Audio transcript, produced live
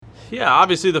Yeah,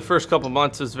 obviously the first couple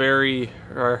months is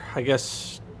or I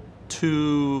guess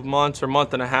 2 months or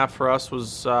month and a half for us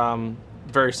was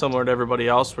very similar to everybody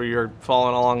else, where you're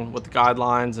following along with the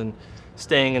guidelines and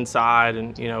staying inside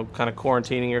and kind of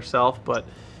quarantining yourself. But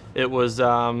it was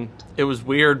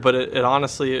weird, but it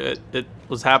honestly it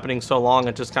was happening so long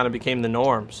it just kind of became the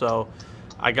norm. So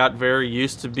I got very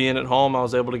used to being at home. I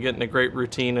was able to get in a great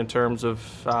routine in terms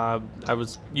of I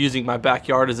was using my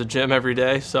backyard as a gym every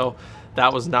day, so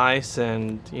that was nice.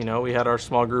 And we had our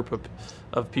small group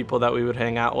of people that we would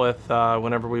hang out with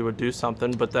whenever we would do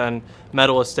something. But then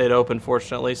Medalist stayed open,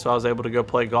 fortunately, so I was able to go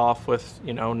play golf with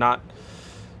not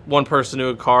one person to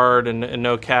a card and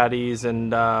no caddies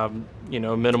and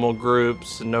minimal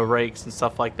groups and no rakes and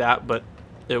stuff like that. But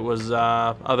it was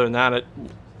other than that, it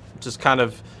just kind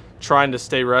of trying to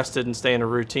stay rested and stay in a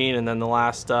routine. And then the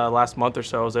last month or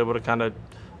so, I was able to kind of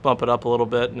bump it up a little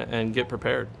bit and get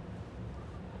prepared.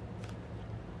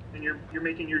 And you're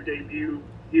making your debut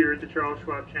here at the Charles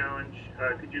Schwab Challenge.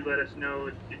 Could you let us know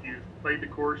if you've played the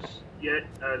course yet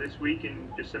this week,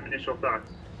 and just some initial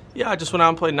thoughts? Yeah, I just went out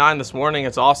and played 9 this morning.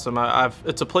 It's awesome.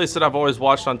 It's a place that I've always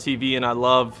watched on TV, and I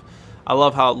love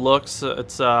how it looks.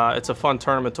 It's a fun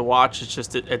tournament to watch. It's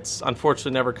just it's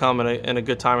unfortunately never come in a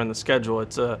good time in the schedule.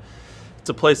 It's a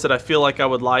place that I feel like I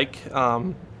would like,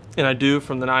 and I do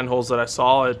from the 9 holes that I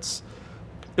saw.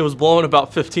 It was blowing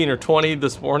about 15 or 20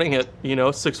 this morning at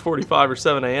 6:45 or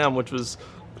 7 a.m., which was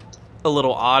a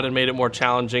little odd and made it more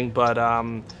challenging. But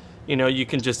you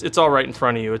can it's all right in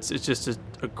front of you. It's just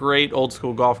a great old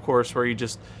school golf course where you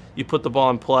put the ball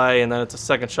in play, and then it's a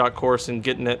second shot course and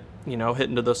getting it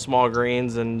hitting to those small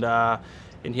greens, and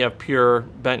you have pure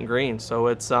bent greens. So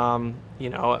it's I'm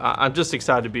just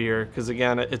excited to be here because,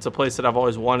 again, it's a place that I've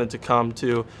always wanted to come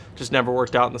to, just never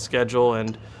worked out in the schedule,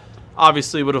 and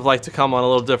obviously would have liked to come on a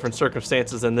little different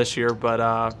circumstances than this year.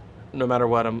 But no matter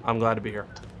what, I'm glad to be here.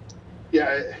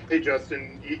 Yeah. Hey,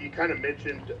 Justin, you kind of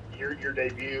mentioned your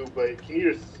debut, but can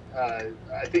you just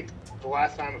I think the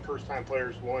last time a first-time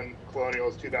players won Colonial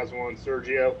was 2001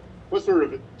 Sergio. What sort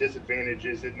of disadvantage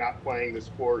is it not playing this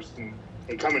course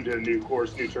and coming to a new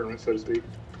course, new tournament, so to speak?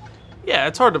 Yeah,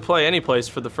 it's hard to play any place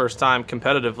for the first time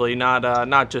competitively,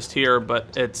 not just here,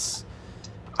 but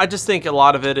I just think a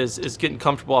lot of it is getting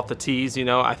comfortable off the tees.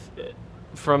 I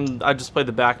just played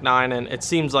the back 9, and it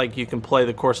seems like you can play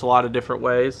the course a lot of different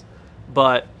ways.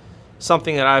 But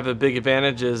something that I have a big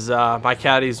advantage is my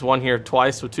caddy's won here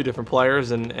twice with 2 different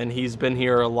players, and he's been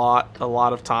here a lot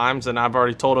of times. And I've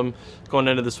already told him going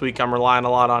into this week I'm relying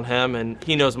a lot on him, and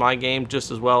he knows my game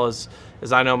just as well as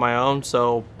I know my own.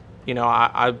 So,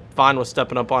 I'm fine with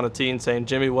stepping up on a tee and saying,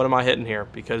 Jimmy, what am I hitting here?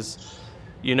 Because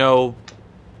you know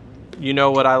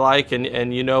what I like,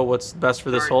 and you know what's best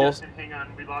for this hole. Justin, hang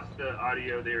on, we lost the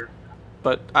audio there.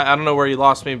 But I don't know where you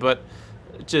lost me, but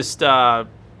just the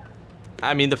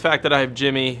fact that I have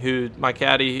Jimmy, my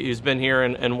caddy, who's been here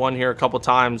and won here a couple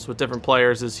times with different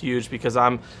players, is huge because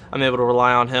I'm able to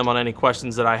rely on him on any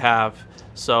questions that I have.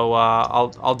 So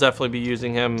I'll definitely be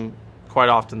using him quite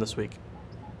often this week.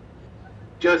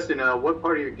 Justin, what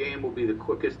part of your game will be the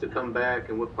quickest to come back,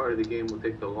 and what part of the game will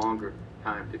take the longer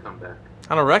time to come back?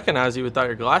 I don't recognize you without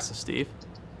your glasses, Steve.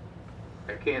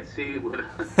 I can't see what.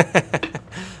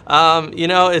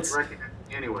 It's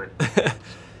anyway.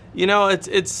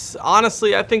 It's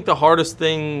honestly, I think the hardest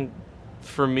thing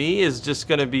for me is just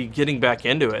going to be getting back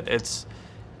into it. It's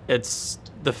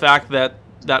the fact that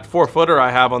 4-footer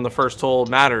I have on the first hole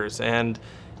matters, and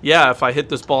yeah, if I hit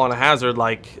this ball in a hazard,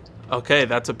 okay,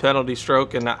 that's a penalty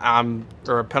stroke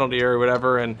or a penalty area or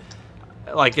whatever, and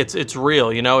it's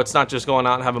real. It's not just going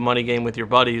out and have a money game with your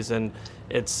buddies, and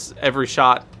it's every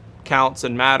shot counts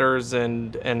and matters,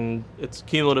 and it's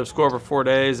cumulative score for 4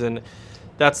 days, and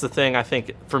that's the thing I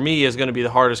think for me is going to be the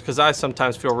hardest, because I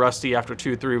sometimes feel rusty after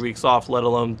 2-3 weeks off, let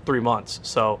alone 3 months.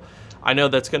 So I know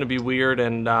that's going to be weird,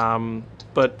 and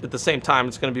but at the same time,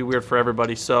 it's going to be weird for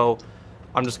everybody. So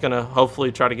I'm just going to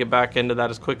hopefully try to get back into that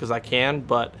as quick as I can.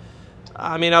 But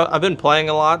I've been playing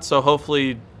a lot, so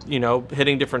hopefully,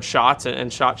 hitting different shots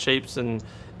and shot shapes and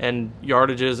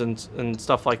yardages and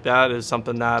stuff like that is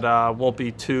something that won't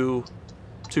be too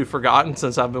forgotten,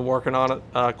 since I've been working on it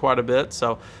quite a bit.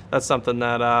 So that's something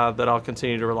that I'll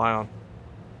continue to rely on.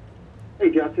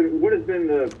 Hey, Justin, what has been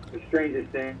the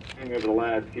strangest thing over the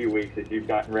last few weeks as you've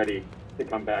gotten ready to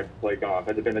come back to play golf?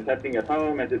 Has it been the testing at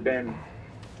home? Has it been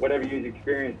whatever you've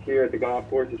experienced here at the golf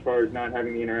course as far as not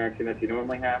having the interaction that you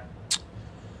normally have?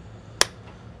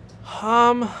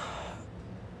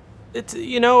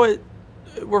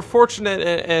 We're fortunate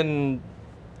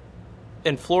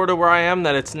in Florida where I am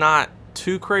that it's not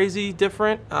too crazy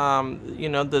different.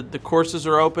 The courses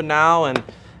are open now, and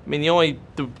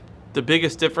the the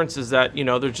biggest difference is that,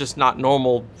 there's just not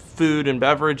normal food and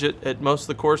beverage at most of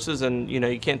the courses, and,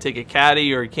 you can't take a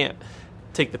caddy or you can't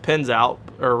take the pins out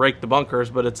or rake the bunkers,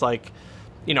 but it's like,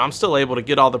 I'm still able to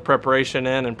get all the preparation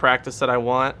in and practice that I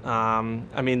want.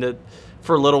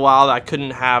 For a little while I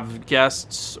couldn't have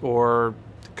guests or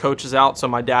coaches out, so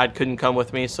my dad couldn't come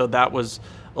with me, so that was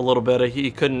a little bit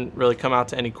he couldn't really come out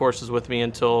to any courses with me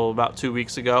until about 2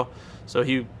 weeks ago. So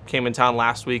he came in town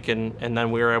last week, and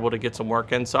then we were able to get some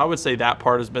work in. So I would say that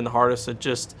part has been the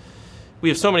hardest. We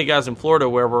have so many guys in Florida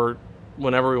where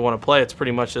whenever we want to play, it's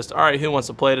pretty much just, all right, who wants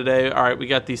to play today? All right, we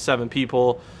got these 7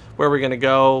 people. Where are we going to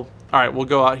go? All right, we'll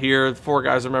go out here. 4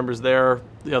 guys are members there.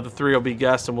 The other 3 will be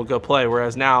guests, and we'll go play.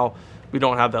 Whereas now we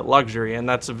don't have that luxury, and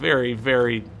that's a very,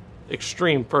 very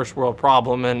extreme first world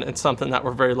problem, and it's something that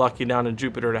we're very lucky down in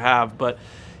Jupiter to have. But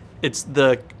it's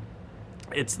the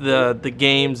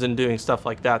games and doing stuff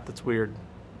like that that's weird.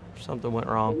 Something went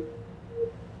wrong.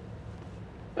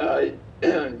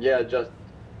 Yeah,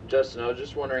 Justin, I was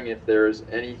just wondering if there's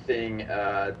anything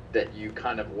that you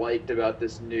kind of liked about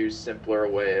this new, simpler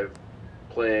way of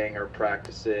playing or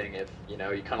practicing. If you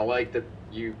kind of like that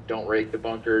you don't rake the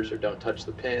bunkers or don't touch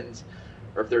the pins,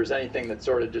 or if there's anything that's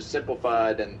sort of just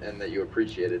simplified and that you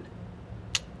appreciated.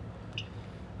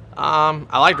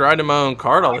 I liked riding my own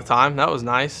cart all the time. That was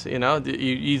nice.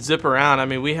 You zip around.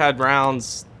 We had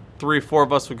rounds, 3 or 4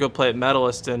 of us would go play at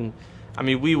Medalist, and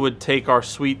we would take our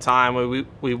sweet time.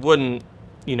 We wouldn't,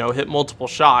 hit multiple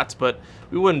shots, but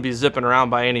we wouldn't be zipping around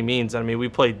by any means. We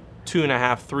played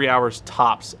 2.5, 3 hours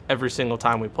tops every single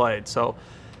time we played. So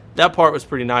that part was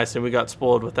pretty nice, and we got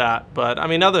spoiled with that. But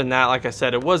other than that, like I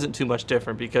said, it wasn't too much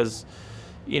different because,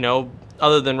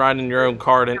 other than riding your own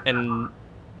cart and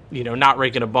not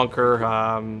raking a bunker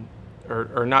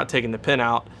or not taking the pin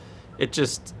out, it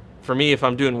just, for me, if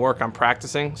I'm doing work, I'm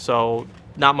practicing. So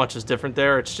not much is different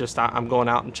there. It's just I'm going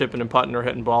out and chipping and putting or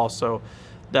hitting balls. So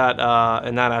that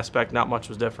in that aspect, not much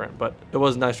was different. But it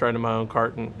was nice riding my own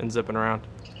cart and zipping around.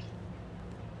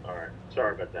 All right.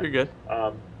 Sorry about that. You're good.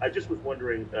 I just was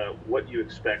wondering what you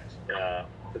expect the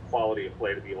quality of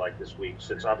play to be like this week,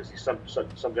 since obviously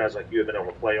some guys like you have been able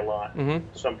to play a lot. Mm-hmm.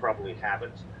 Some probably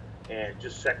haven't. And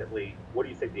just secondly, what do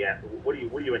you think what are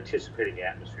you anticipating the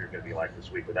atmosphere is going to be like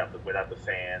this week without the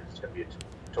fans? It's going to be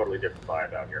a totally different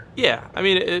vibe out here.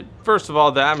 Yeah, first of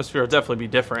all, the atmosphere will definitely be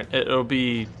different. It'll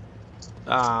be,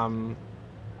 but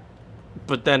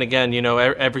then again,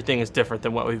 everything is different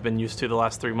than what we've been used to the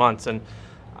last 3 months, and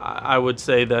I would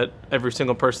say that every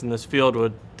single person in this field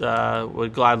would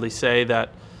gladly say that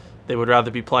they would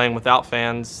rather be playing without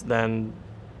fans than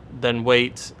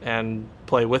wait and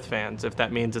play with fans, if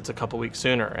that means it's a couple weeks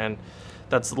sooner. And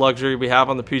that's the luxury we have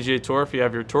on the PGA Tour. If you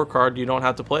have your tour card, you don't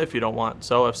have to play if you don't want.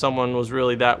 So if someone was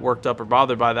really that worked up or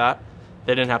bothered by that,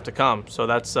 they didn't have to come. So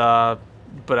that's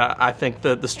but I think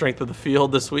that the strength of the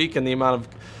field this week and the amount of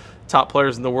top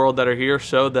players in the world that are here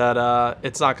showed that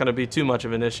it's not going to be too much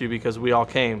of an issue because we all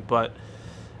came. But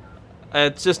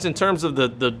it's just in terms of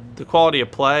the quality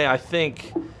of play, I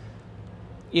think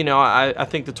I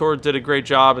think the tour did a great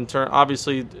job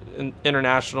obviously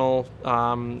international,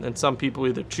 and some people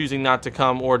either choosing not to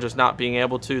come or just not being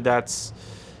able to. That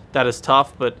is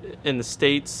tough. But in the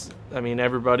States,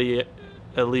 everybody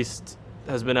at least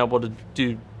has been able to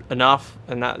do enough,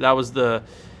 and that was the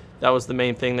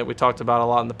main thing that we talked about a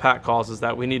lot in the PAC calls, is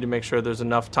that we need to make sure there's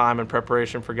enough time and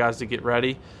preparation for guys to get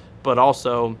ready. But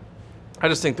also, I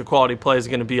just think the quality play is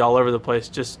going to be all over the place,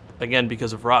 just again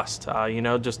because of rust.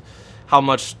 Just how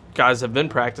much guys have been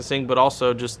practicing, but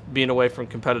also just being away from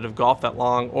competitive golf that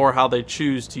long, or how they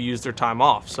choose to use their time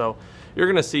off. So you're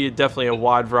going to see definitely a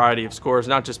wide variety of scores,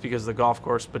 not just because of the golf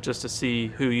course, but just to see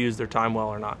who used their time well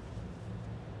or not.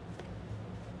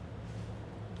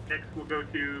 Next, we'll go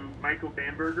to Michael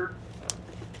Bamberger.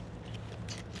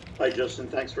 Hi, Justin.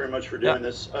 Thanks very much for doing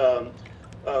this.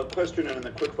 Question and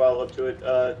a quick follow-up to it.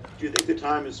 Do you think the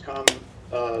time has come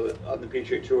on the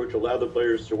PGA Tour to allow the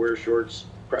players to wear shorts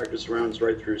practice rounds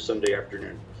right through Sunday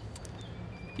afternoon?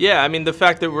 Yeah, the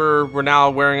fact that we're now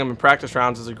wearing them in practice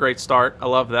rounds is a great start. I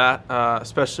love that,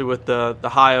 especially with the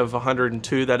high of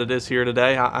 102 that it is here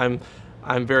today. I'm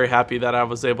very happy that I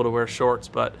was able to wear shorts.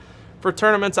 But for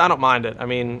tournaments, I don't mind it.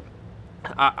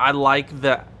 I like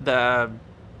the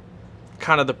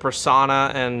kind of the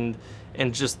persona and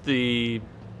just the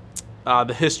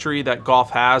history that golf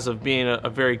has of being a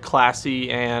very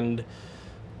classy and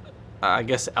I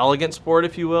guess elegant sport,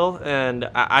 if you will. And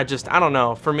I don't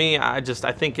know. For me, I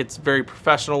think it's very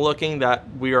professional looking that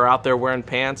we are out there wearing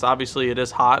pants. Obviously, it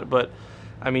is hot, but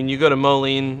you go to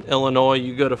Moline, Illinois,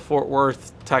 you go to Fort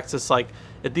Worth, Texas,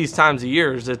 at these times of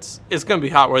years, it's going to be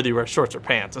hot whether you wear shorts or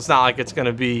pants. It's not like it's going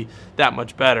to be that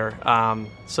much better.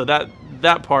 So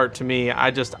that part to me, I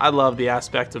love the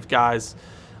aspect of guys,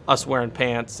 us wearing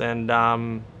pants, and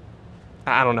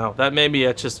I don't know. That maybe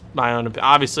it's just my own opinion.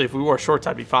 Obviously, if we wore shorts,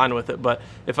 I'd be fine with it. But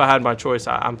if I had my choice,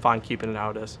 I'm fine keeping it how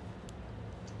it is.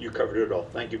 You covered it all.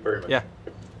 Thank you very much. Yeah.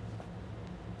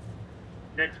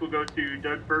 Next, we'll go to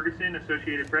Doug Ferguson,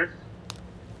 Associated Press.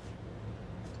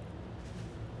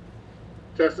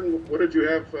 Justin, what did you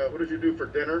have? What did you do for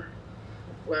dinner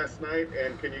last night?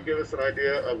 And can you give us an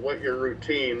idea of what your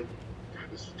routine?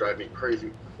 This is driving me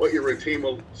crazy. What your routine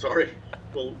will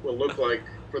look like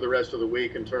for the rest of the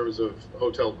week in terms of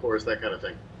hotel course, that kind of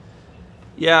thing.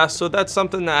 Yeah, so that's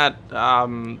something that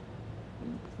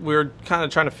we're kind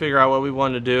of trying to figure out what we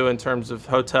want to do in terms of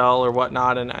hotel or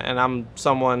whatnot. And I'm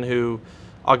someone who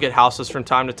I'll get houses from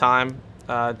time to time,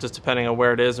 just depending on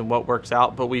where it is and what works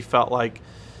out. But we felt like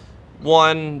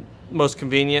one, most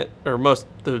convenient or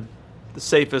the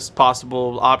safest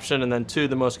possible option, and then two,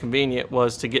 the most convenient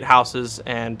was to get houses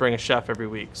and bring a chef every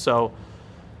week. So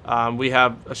we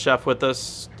have a chef with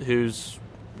us who's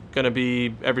going to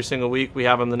be every single week. We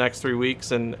have him the next 3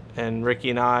 weeks, and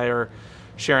Ricky and I are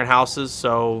sharing houses.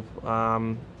 So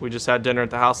we just had dinner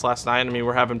at the house last night. I mean,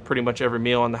 we're having pretty much every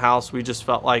meal in the house. We just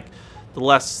felt like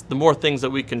the more things that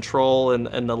we control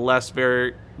and the less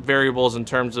variables in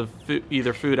terms of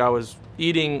either food I was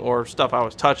eating or stuff I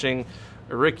was touching,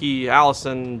 or Ricky,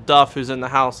 Allison, Duff, who's in the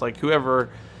house, like whoever,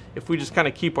 if we just kind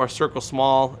of keep our circle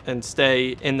small and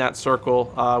stay in that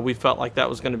circle, we felt like that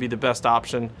was going to be the best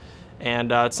option.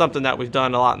 And it's something that we've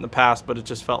done a lot in the past, but it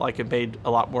just felt like it made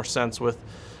a lot more sense with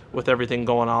everything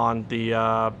going on the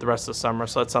rest of the summer.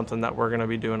 So that's something that we're going to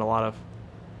be doing a lot of.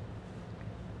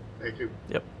 Thank you.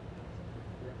 Yep.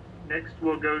 Next,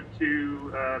 we'll go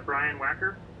to Brian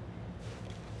Wacker.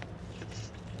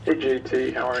 Hey,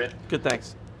 JT, how are you? Good,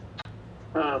 thanks.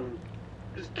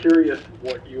 Just curious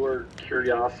what your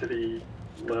curiosity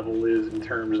level is in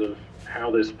terms of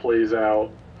how this plays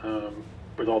out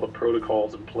with all the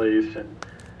protocols in place,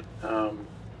 and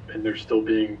there's still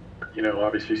being,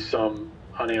 obviously some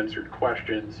unanswered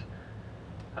questions.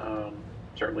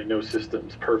 Certainly no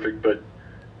system's perfect, but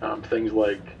things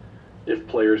like if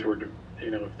players were to,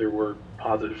 if there were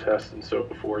positive tests and so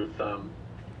forth,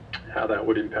 how that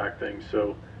would impact things.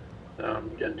 So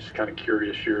again, just kind of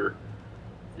curious your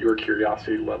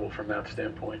curiosity level from that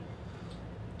standpoint.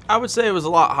 I would say it was a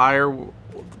lot higher.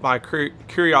 My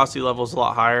curiosity level is a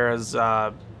lot higher as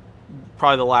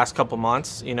probably the last couple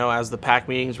months, as the PAC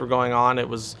meetings were going on.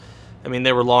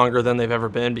 They were longer than they've ever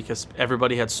been because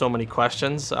everybody had so many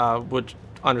questions, which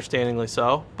understandingly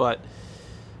so. But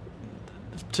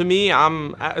to me,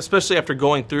 especially after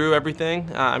going through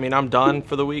everything, I'm done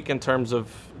for the week in terms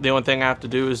of the only thing I have to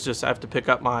do is just I have to pick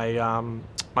up my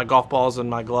my golf balls and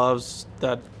my gloves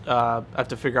that I have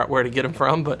to figure out where to get them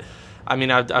from. But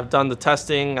I've done the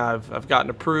testing. I've gotten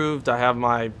approved. I have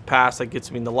my pass that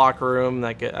gets me in the locker room,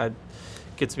 that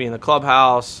gets me in the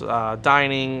clubhouse,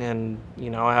 dining, and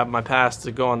I have my pass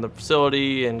to go on the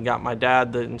facility, and got my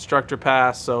dad the instructor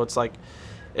pass. So it's like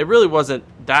it really wasn't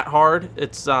that hard.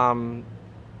 It's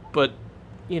but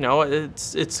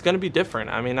it's going to be different.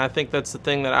 I think that's the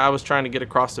thing that I was trying to get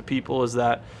across to people is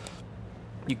that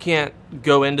you can't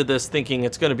go into this thinking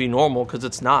it's going to be normal, because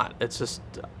it's not. It's just,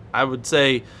 I would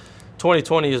say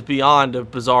 2020 is beyond a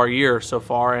bizarre year so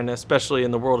far, and especially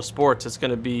in the world of sports, it's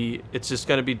just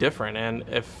going to be different. And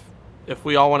if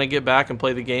we all want to get back and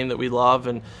play the game that we love,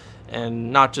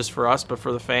 and not just for us but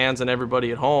for the fans and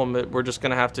everybody at home, we're just going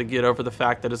to have to get over the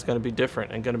fact that it's going to be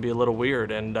different and going to be a little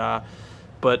weird. And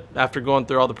but after going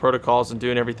through all the protocols and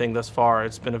doing everything thus far,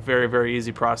 it's been a very, very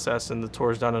easy process, and the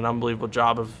tour's done an unbelievable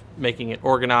job of making it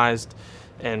organized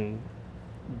and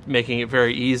making it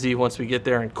very easy once we get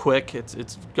there and quick.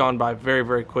 It's gone by very,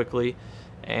 very quickly.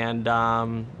 And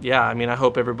I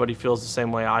hope everybody feels the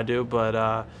same way I do,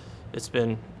 but it's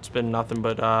been nothing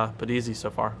but easy so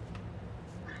far.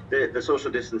 The social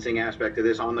distancing aspect of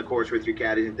this on the course with your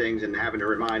caddies and things, and having to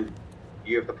remind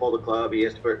you have to pull the club, he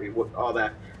has to put all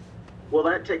that. Will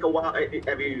that take a while?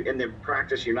 Have you, in the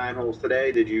practice, your 9 holes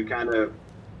today, did you kind of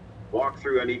walk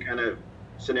through any kind of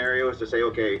scenarios to say,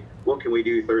 okay, what can we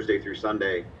do Thursday through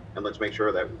Sunday, and let's make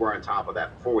sure that we're on top of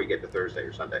that before we get to Thursday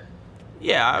or Sunday?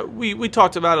 Yeah, we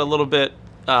talked about it a little bit.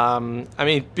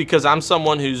 Because I'm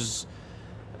someone who's,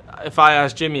 if I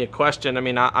ask Jimmy a question,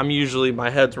 I'm usually, my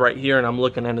head's right here and I'm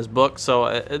looking at his book, so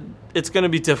it's going to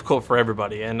be difficult for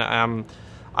everybody. And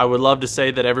I would love to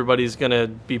say that everybody's going to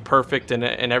be perfect and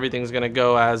everything's going to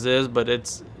go as is, but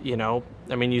it's,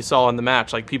 you saw in the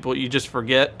match, like people, you just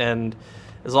forget, and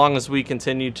as long as we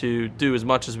continue to do as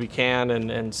much as we can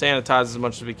and sanitize as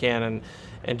much as we can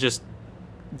and just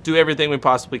do everything we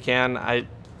possibly can, I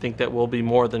think that we'll be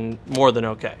more than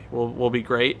okay. We'll be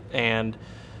great, and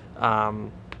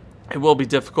it will be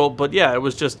difficult. But yeah, it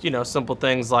was just simple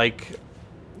things like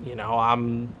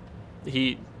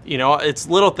it's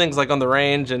little things like on the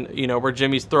range and where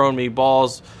Jimmy's throwing me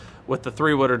balls with the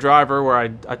 3-wooder driver where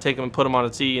I take them and put them on a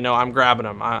tee. I'm grabbing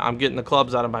them. I'm getting the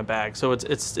clubs out of my bag. So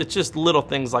it's just little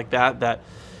things like that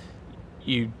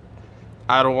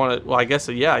I don't want to. Well, I guess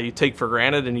you take for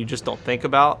granted and you just don't think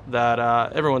about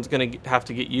that. Everyone's going to have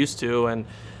to get used to, and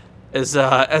as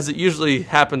it usually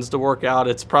happens to work out,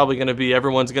 it's probably going to be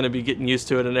everyone's going to be getting used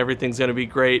to it, and everything's going to be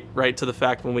great right to the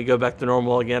fact when we go back to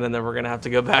normal again, and then we're going to have to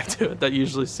go back to it. That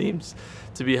usually seems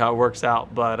to be how it works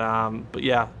out. But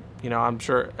yeah, I'm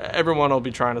sure everyone will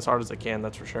be trying as hard as they can.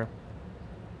 That's for sure.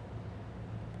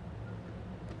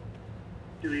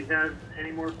 Do we have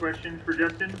any more questions for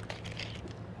Justin?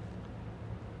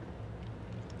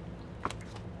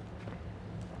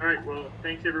 All right. Well,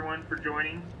 thanks everyone for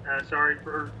joining. Sorry,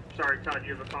 Todd.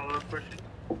 You have a follow-up question?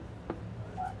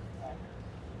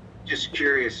 Just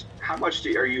curious, how much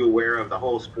are you aware of the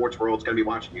whole sports world's going to be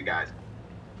watching you guys?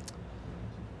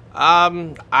 I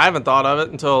haven't thought of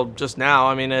it until just now.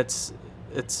 I mean, I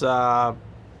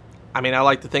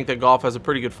like to think that golf has a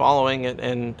pretty good following,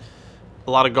 and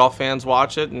a lot of golf fans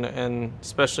watch it, and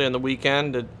especially on the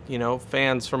weekend,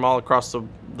 fans from all across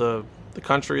the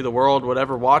country, the world,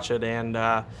 whatever, watch it. And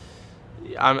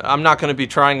I'm not going to be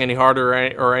trying any harder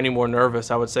or any more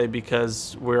nervous, I would say,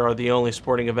 because we are the only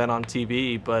sporting event on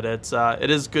TV. But it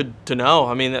is good to know.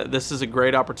 I mean, this is a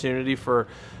great opportunity for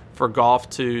golf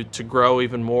to grow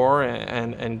even more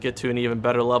and get to an even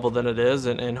better level than it is,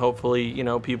 and hopefully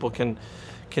people can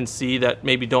see that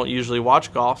maybe don't usually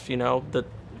watch golf, that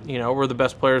we're the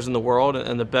best players in the world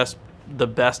and the best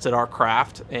at our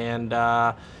craft, and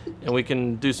we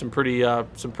can do some pretty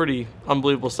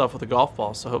unbelievable stuff with the golf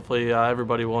ball. So hopefully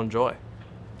everybody will enjoy.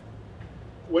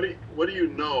 What do you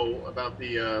know about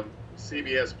the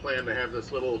CBS plan to have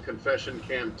this little confession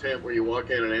cam tent where you walk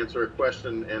in and answer a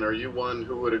question, and are you one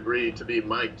who would agree to be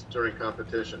mic'd during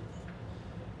competition?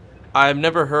 I've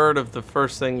never heard of the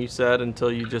first thing you said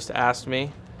until you just asked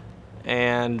me,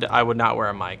 and I would not wear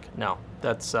a mic. No,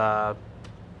 that's not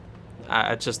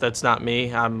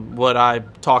me. What I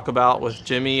talk about with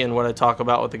Jimmy and what I talk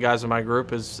about with the guys in my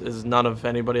group is none of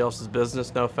anybody else's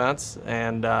business, no offense.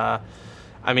 And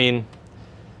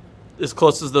as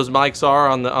close as those mics are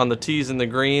on the tees and the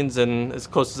greens, and as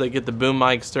close as they get the boom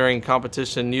mics during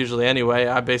competition usually anyway,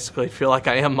 I basically feel like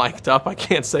I am mic'd up. I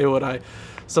can't say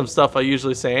some stuff I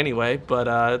usually say anyway, but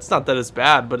it's not that it's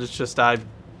bad, but it's just if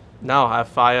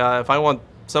I want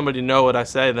somebody to know what I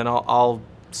say, then I'll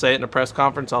say it in a press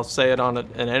conference. I'll say it on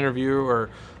an interview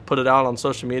or put it out on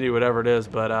social media, whatever it is.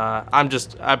 But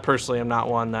I personally am not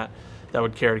one that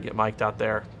would care to get mic'd out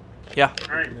there. Yeah.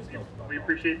 All right. We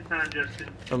appreciate the time, Justin.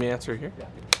 Let me answer here.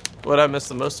 What I miss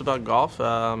the most about golf,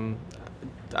 I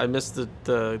miss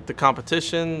the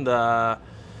competition, the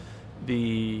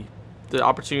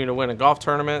opportunity to win a golf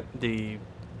tournament,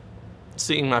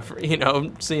 seeing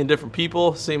different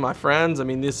people, seeing my friends. I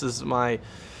mean, this is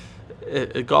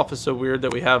golf is so weird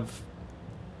that we have,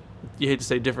 you hate to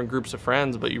say different groups of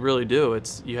friends, but you really do.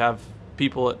 You have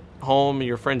people at home,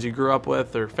 your friends you grew up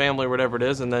with, or family, or whatever it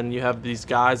is, and then you have these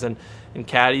guys and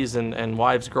caddies and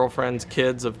wives, girlfriends,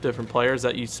 kids of different players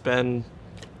that you spend,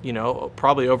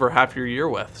 probably over half your year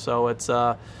with. So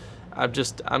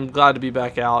I'm glad to be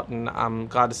back out, and I'm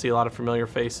glad to see a lot of familiar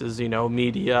faces,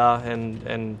 media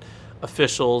and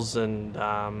officials, and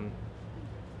I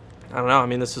don't know. I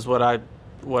mean, this is what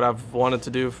I've wanted to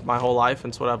do my whole life,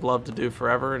 and it's what I've loved to do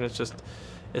forever, and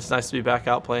it's nice to be back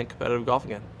out playing competitive golf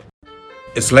again.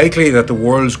 It's likely that the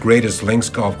world's greatest links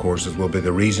golf courses will be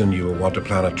the reason you will want to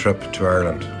plan a trip to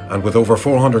Ireland. And with over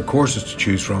 400 courses to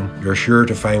choose from, you're sure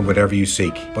to find whatever you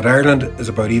seek. But Ireland is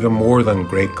about even more than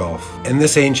great golf. In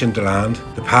this ancient land,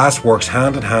 the past works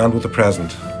hand in hand with the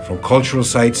present. From cultural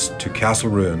sites to castle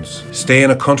ruins. Stay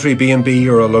in a country B&B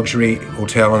or a luxury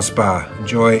hotel and spa.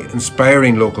 Enjoy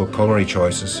inspiring local culinary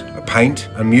choices, a pint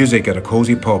and music at a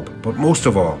cosy pub. But most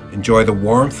of all, enjoy the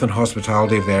warmth and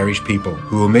hospitality of the Irish people,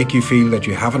 who will make you feel that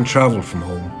you haven't travelled from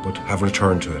home but have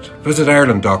returned to it. Visit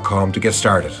Ireland.com to get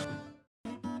started.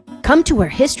 Come to where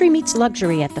history meets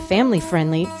luxury at the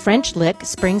family-friendly French Lick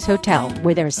Springs Hotel,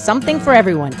 where there's something for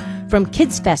everyone. from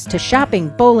Kids Fest to shopping,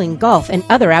 bowling, golf, and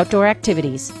other outdoor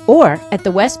activities. Or at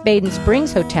the West Baden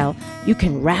Springs Hotel, you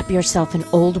can wrap yourself in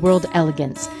old world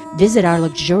elegance. Visit our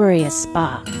luxurious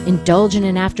spa, indulge in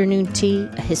an afternoon tea,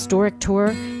 a historic tour,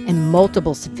 and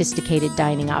multiple sophisticated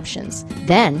dining options.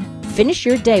 Then, finish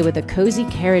your day with a cozy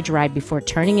carriage ride before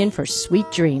turning in for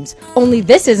sweet dreams. Only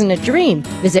this isn't a dream.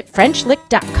 Visit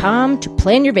FrenchLick.com to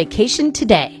plan your vacation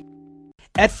today.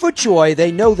 At FootJoy, they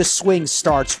know the swing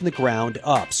starts from the ground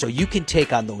up, so you can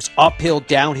take on those uphill,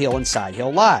 downhill, and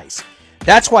sidehill lies.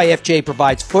 That's why FJ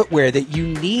provides footwear that you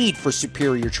need for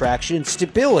superior traction and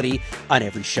stability on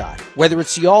every shot. Whether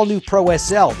it's the all-new Pro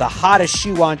SL, the hottest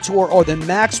shoe on tour, or the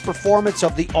max performance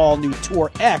of the all-new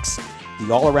Tour X,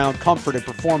 the all-around comfort and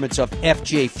performance of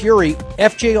FJ Fury,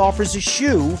 FJ offers a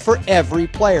shoe for every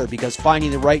player because finding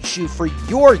the right shoe for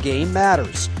your game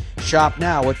matters. Shop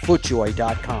now at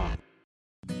FootJoy.com.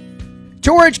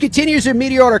 Tour Edge continues their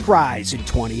meteoric rise in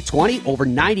 2020. Over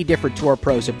 90 different tour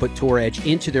pros have put Tour Edge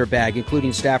into their bag, including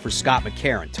staffers Scott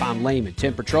McCarron, Tom Lehman,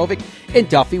 Tim Petrovic, and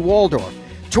Duffy Waldorf.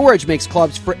 Tour Edge makes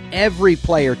clubs for every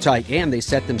player type, and they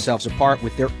set themselves apart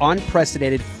with their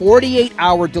unprecedented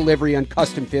 48-hour delivery on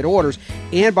custom-fit orders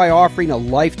and by offering a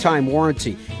lifetime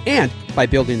warranty and by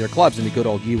building their clubs in the good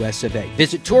old US of A.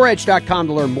 Visit touredge.com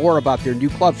to learn more about their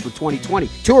new clubs for 2020.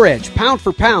 Tour Edge, pound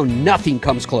for pound, nothing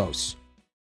comes close.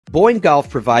 Boyne Golf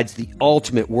provides the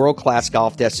ultimate world-class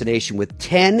golf destination with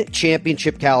 10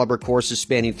 championship-caliber courses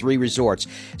spanning 3 resorts.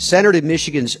 Centered in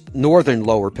Michigan's northern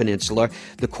Lower Peninsula,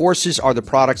 the courses are the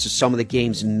products of some of the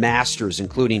game's masters,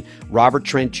 including Robert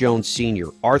Trent Jones Sr.,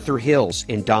 Arthur Hills,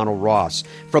 and Donald Ross.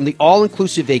 From the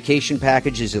all-inclusive vacation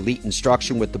packages, elite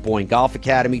instruction with the Boyne Golf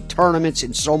Academy, tournaments,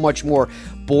 and so much more,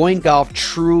 Boyne Golf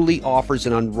truly offers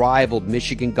an unrivaled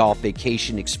Michigan golf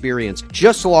vacation experience.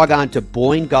 Just log on to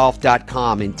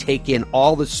BoyneGolf.com and take in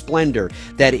all the splendor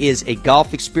that is a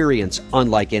golf experience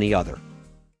unlike any other.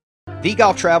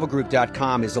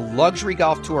 TheGolfTravelGroup.com is a luxury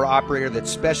golf tour operator that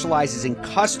specializes in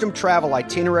custom travel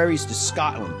itineraries to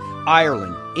Scotland,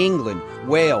 Ireland, England,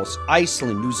 Wales,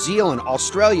 Iceland, New Zealand,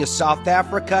 Australia, South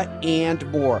Africa,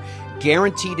 and more.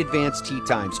 Guaranteed advanced tee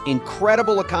times,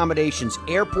 incredible accommodations,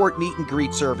 airport meet and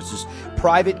greet services,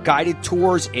 private guided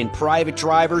tours, and private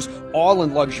drivers, all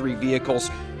in luxury vehicles.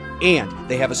 And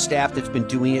they have a staff that's been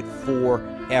doing it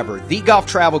forever.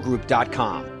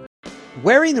 TheGolfTravelGroup.com.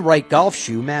 Wearing the right golf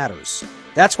shoe matters.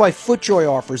 That's why FootJoy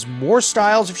offers more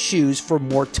styles of shoes for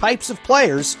more types of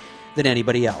players than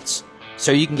anybody else.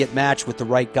 So you can get matched with the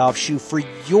right golf shoe for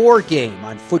your game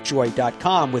on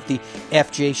FootJoy.com with the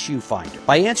FJ Shoe Finder.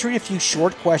 By answering a few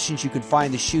short questions, you can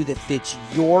find the shoe that fits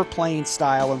your playing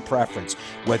style and preference.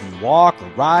 Whether you walk or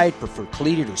ride, prefer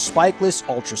cleated or spikeless,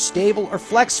 ultra stable or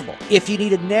flexible. If you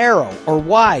need a narrow or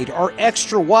wide or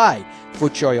extra wide,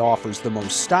 FootJoy offers the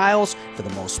most styles for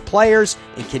the most players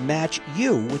and can match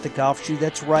you with a golf shoe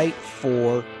that's right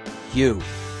for you.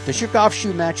 Does your golf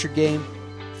shoe match your game?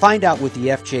 Find out with the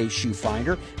FJ Shoe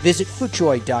Finder. Visit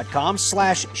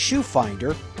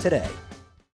FootJoy.com/shoefinder today.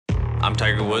 I'm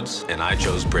Tiger Woods, and I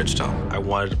chose Bridgestone. I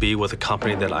wanted to be with a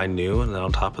company that I knew, and then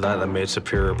on top of that, that made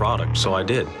superior product. So I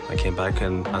did. I came back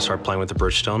and I started playing with the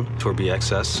Bridgestone Tour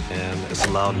BXS, and it's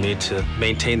allowed me to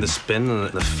maintain the spin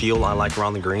and the feel I like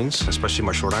around the greens, especially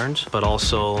my short irons, but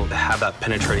also have that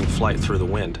penetrating flight through the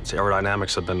wind. The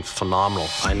aerodynamics have been phenomenal.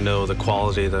 I know the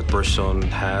quality that Bridgestone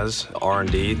has,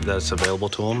 R&D that's available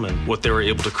to them, and what they were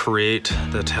able to create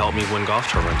that to help me win golf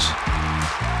tournaments.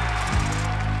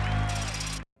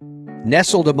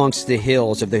 Nestled amongst the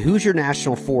hills of the Hoosier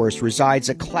National Forest resides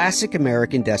a classic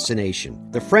American destination,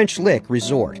 the French Lick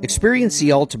Resort. Experience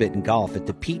the ultimate in golf at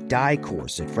the Pete Dye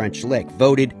course at French Lick,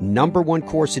 voted #1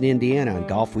 course in Indiana on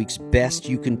Golf Week's Best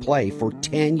You Can Play for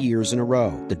 10 years in a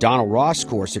row. The Donald Ross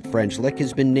course at French Lick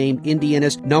has been named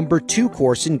Indiana's #2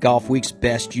 course in Golf Week's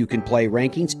Best You Can Play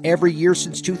rankings every year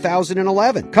since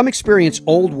 2011. Come experience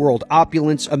old world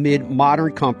opulence amid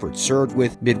modern comfort served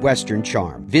with Midwestern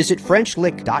charm. Visit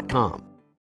FrenchLick.com.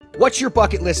 What's your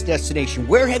bucket list destination?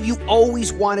 Where have you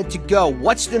always wanted to go?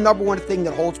 What's the #1 thing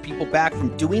that holds people back from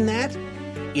doing that?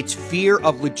 It's fear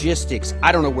of logistics.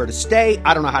 I don't know where to stay.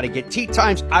 I don't know how to get tee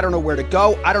times. I don't know where to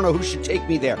go. I don't know who should take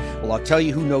me there. Well, I'll tell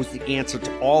you who knows the answer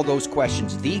to all those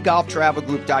questions.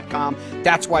 TheGolfTravelGroup.com.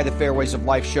 That's why the Fairways of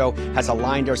Life show has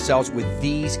aligned ourselves with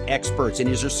these experts. And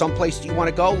is there some place you want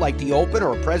to go, like the Open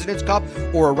or a President's Cup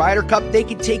or a Ryder Cup? They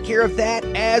can take care of that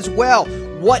as well.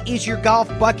 What is your golf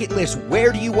bucket list?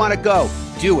 Where do you want to go?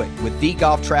 Do it with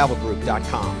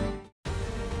TheGolfTravelGroup.com.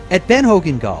 At Ben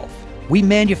Hogan Golf, we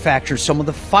manufacture some of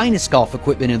the finest golf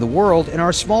equipment in the world in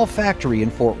our small factory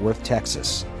in Fort Worth,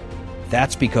 Texas.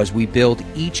 That's because we build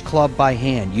each club by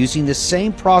hand using the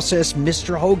same process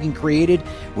Mr. Hogan created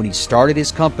when he started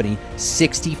his company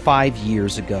 65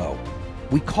 years ago.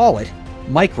 We call it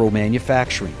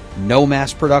micro-manufacturing, no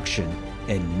mass production,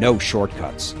 and no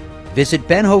shortcuts. Visit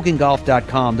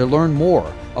benhogangolf.com to learn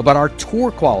more about our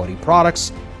tour quality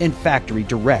products and factory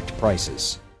direct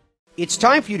prices. It's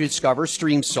time for you to discover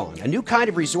Stream Song, a new kind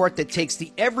of resort that takes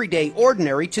the everyday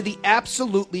ordinary to the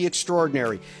absolutely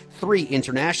extraordinary. 3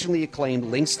 internationally acclaimed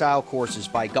link-style courses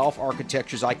by Golf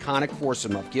Architecture's iconic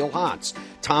foursome of Gil Hans,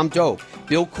 Tom Doak,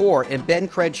 Bill Core, and Ben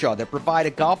Crenshaw that provide a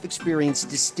golf experience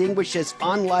distinguished as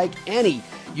unlike any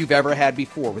you've ever had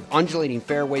before, with undulating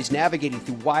fairways, navigating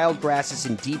through wild grasses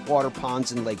and deep water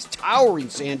ponds and lakes, towering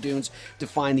sand dunes to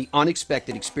find the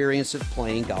unexpected experience of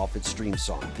playing golf at Stream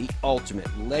Song, the ultimate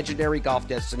legendary golf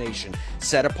destination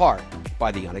set apart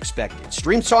by the unexpected.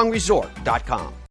 StreamSongResort.com.